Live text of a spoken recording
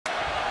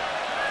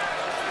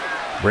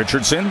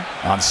Richardson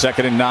on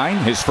 2nd and 9.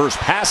 His first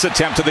pass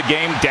attempt of the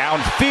game,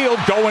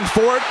 downfield, going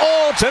for it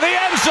all to the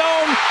end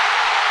zone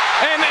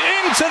and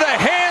into the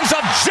hands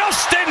of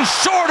Justin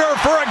Shorter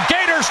for a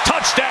Gators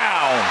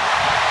touchdown.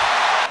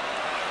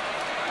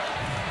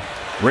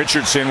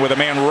 Richardson with a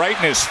man right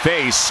in his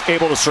face,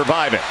 able to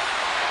survive it.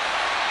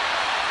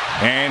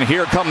 And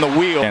here come the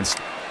wheels against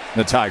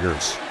the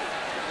Tigers.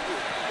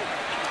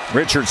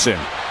 Richardson.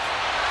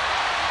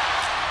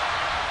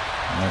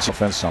 That's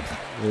offense something.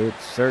 It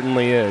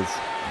certainly is.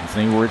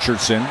 Anthony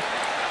Richardson.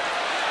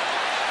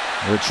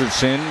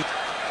 Richardson.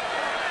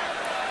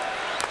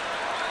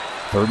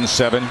 3rd and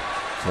 7.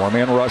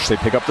 4-man rush. They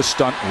pick up the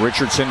stunt.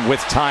 Richardson with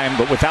time,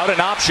 but without an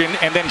option,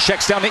 and then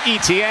checks down to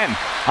ETN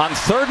on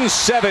 3rd and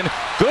 7.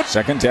 Good.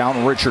 2nd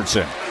down,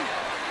 Richardson.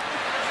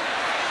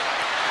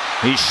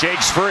 He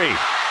shakes free.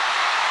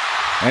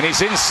 And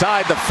he's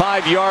inside the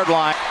 5-yard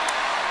line.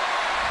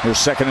 Here's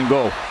 2nd and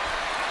goal.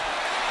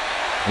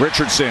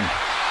 Richardson.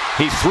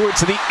 He threw it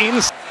to the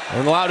inside.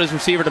 And allowed his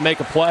receiver to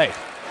make a play.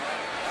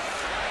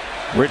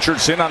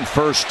 Richardson on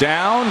 1st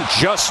down,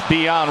 just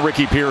beyond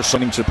Ricky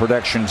Pearson to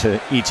protection to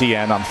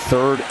ETN on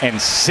 3rd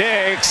and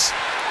 6.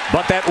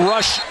 But that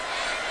rush.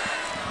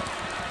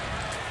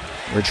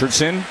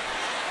 Richardson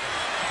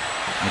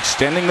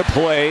extending the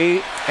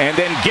play and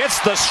then gets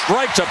the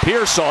strike to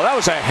Pearsall. That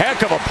was a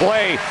heck of a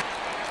play.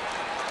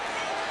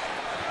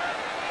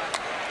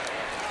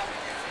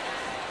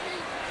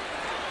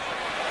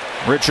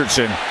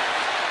 Richardson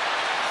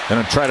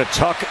going to try to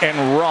tuck and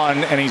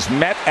run, and he's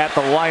met at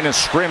the line of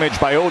scrimmage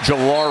by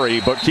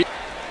Ojulari, but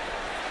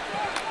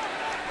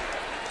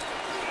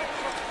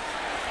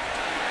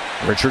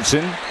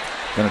Richardson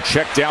going to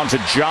check down to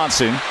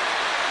Johnson,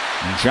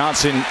 and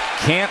Johnson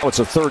can't. It's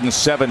a 3rd and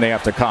 7 they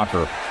have to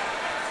conquer.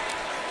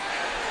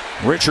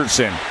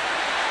 Richardson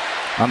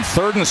on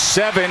 3rd and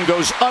 7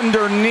 goes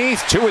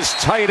underneath to his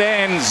tight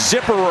end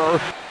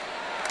Zipperer.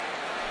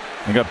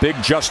 They got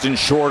big Justin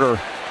Shorter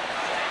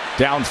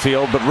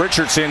downfield, but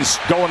Richardson's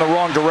going the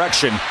wrong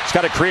direction. He's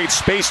got to create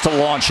space to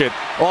launch it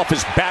off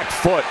his back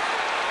foot.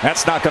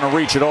 That's not going to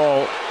reach at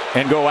all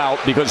and go out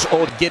because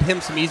get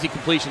him some easy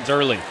completions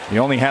early. He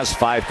only has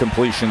 5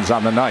 completions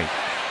on the night.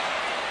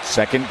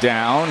 2nd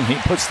down, he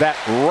puts that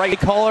right.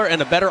 Caller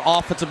and a better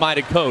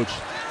offensive-minded coach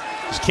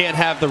just can't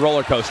have the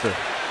roller coaster.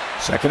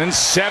 2nd and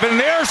 7.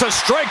 There's a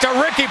strike to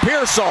Ricky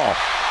Pearsall.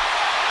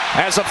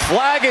 As a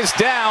flag is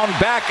down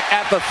back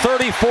at the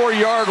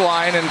 34-yard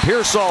line, and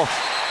Pearsall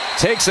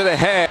takes it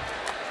ahead.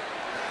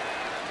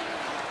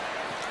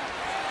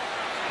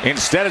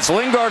 Instead, it's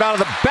Lingard out of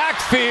the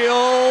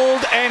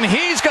backfield, and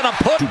he's going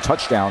to put 2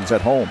 touchdowns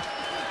at home.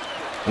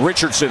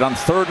 Richardson on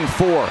 3rd and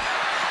 4.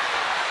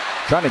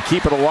 Trying to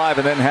keep it alive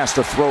and then has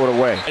to throw it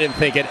away. I didn't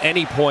think at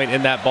any point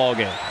in that ball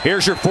game.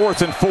 Here's your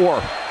 4th and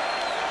 4.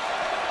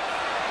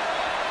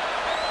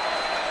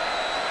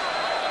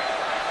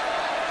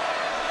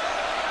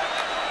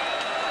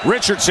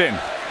 Richardson.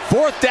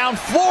 4th down,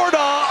 Florida.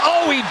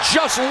 Oh, he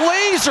just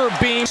laser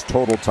beams.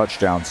 Total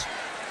touchdowns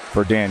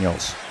for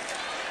Daniels.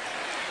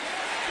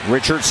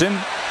 Richardson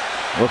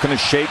looking to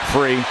shake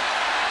free.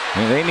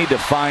 And they need to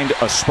find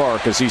a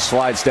spark as he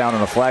slides down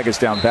and the flag is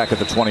down back at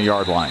the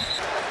 20-yard line.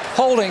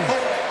 Holding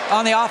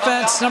on the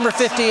offense, number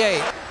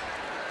 58.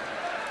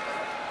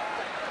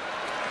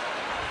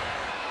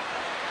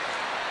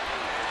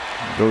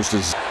 Goes to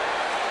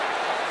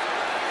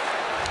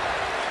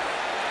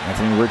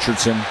Anthony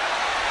Richardson.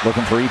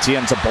 Looking for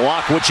ETN to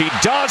block, which he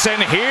does,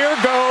 and here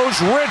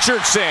goes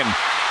Richardson.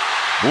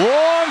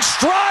 Long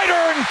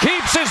strider and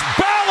keeps his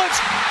balance.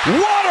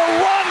 What a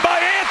run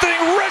by Anthony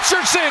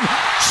Richardson.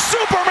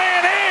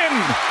 Superman in,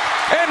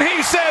 and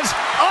he says,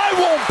 I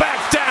won't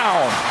back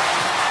down.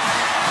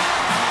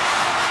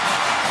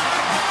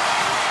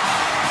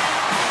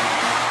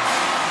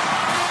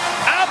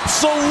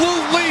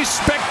 Absolutely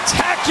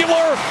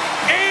spectacular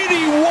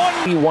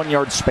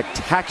 81-yard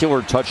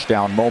spectacular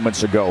touchdown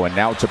moments ago, and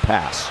now to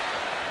pass.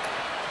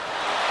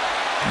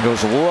 It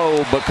goes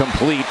low but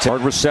complete.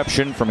 Hard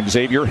reception from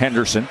Xavier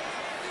Henderson.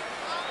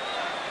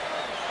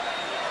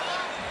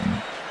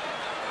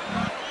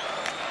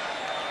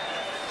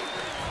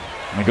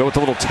 We go with a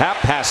little tap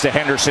pass to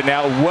Henderson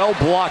now, well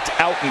blocked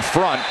out in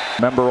front.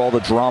 Remember all the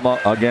drama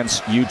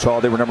against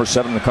Utah. They were number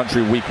 7 in the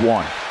country week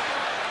 1.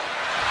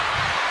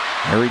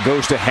 There he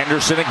goes to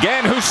Henderson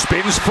again, who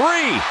spins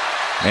free.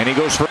 And he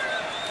goes for...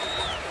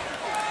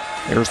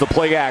 Here's the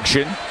play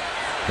action.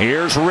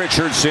 Here's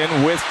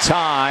Richardson with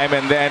time,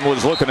 and then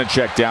was looking to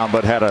check down,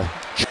 but had a...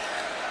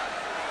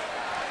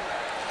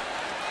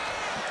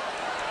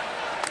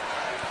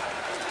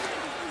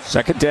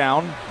 Second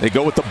down. They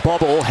go with the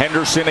bubble.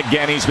 Henderson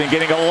again. He's been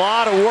getting a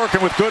lot of work,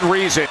 and with good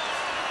reason.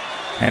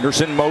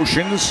 Henderson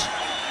motions.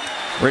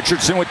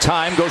 Richardson with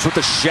time goes with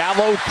the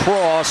shallow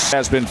cross.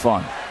 Has been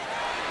fun.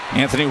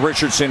 Anthony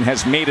Richardson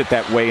has made it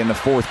that way in the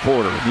 4th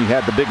quarter. He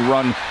had the big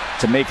run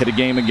to make it a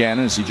game again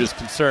as he just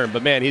concerned.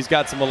 But man, he's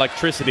got some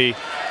electricity.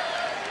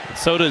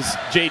 So does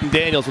Jaden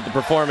Daniels with the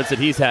performance that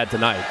he's had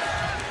tonight.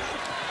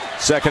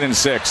 2nd and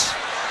 6.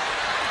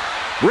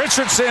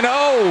 Richardson,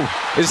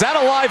 oh, is that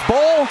a live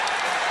ball?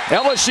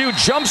 LSU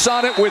jumps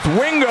on it with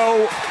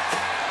Wingo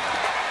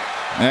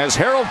as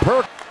Harold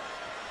Perk.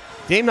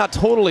 Game not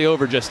totally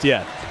over just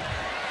yet.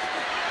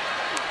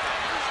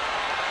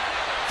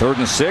 3rd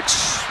and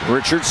 6,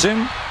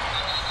 Richardson.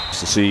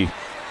 To see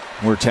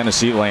where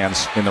Tennessee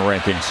lands in the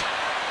rankings.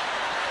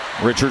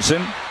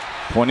 Richardson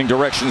pointing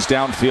directions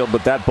downfield,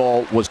 but that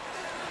ball was.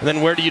 And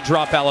then where do you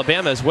drop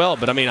Alabama as well?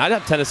 But I mean, I'd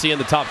have Tennessee in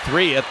the top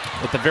 3 at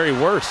the very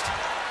worst.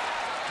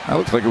 That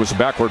looked like it was a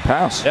backward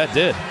pass. Yeah, it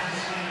did.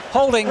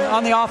 Holding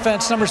on the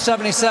offense, number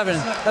 77.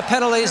 The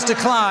penalties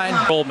decline.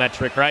 Goal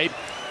metric, right?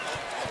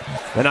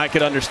 And I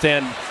could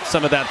understand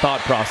some of that thought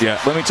process. Yeah,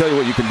 let me tell you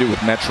what you can do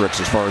with metrics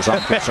as far as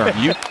I'm concerned.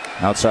 You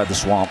outside the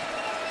swamp.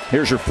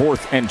 Here's your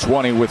 4th and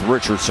 20 with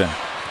Richardson.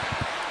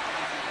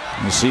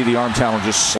 You see the arm talent just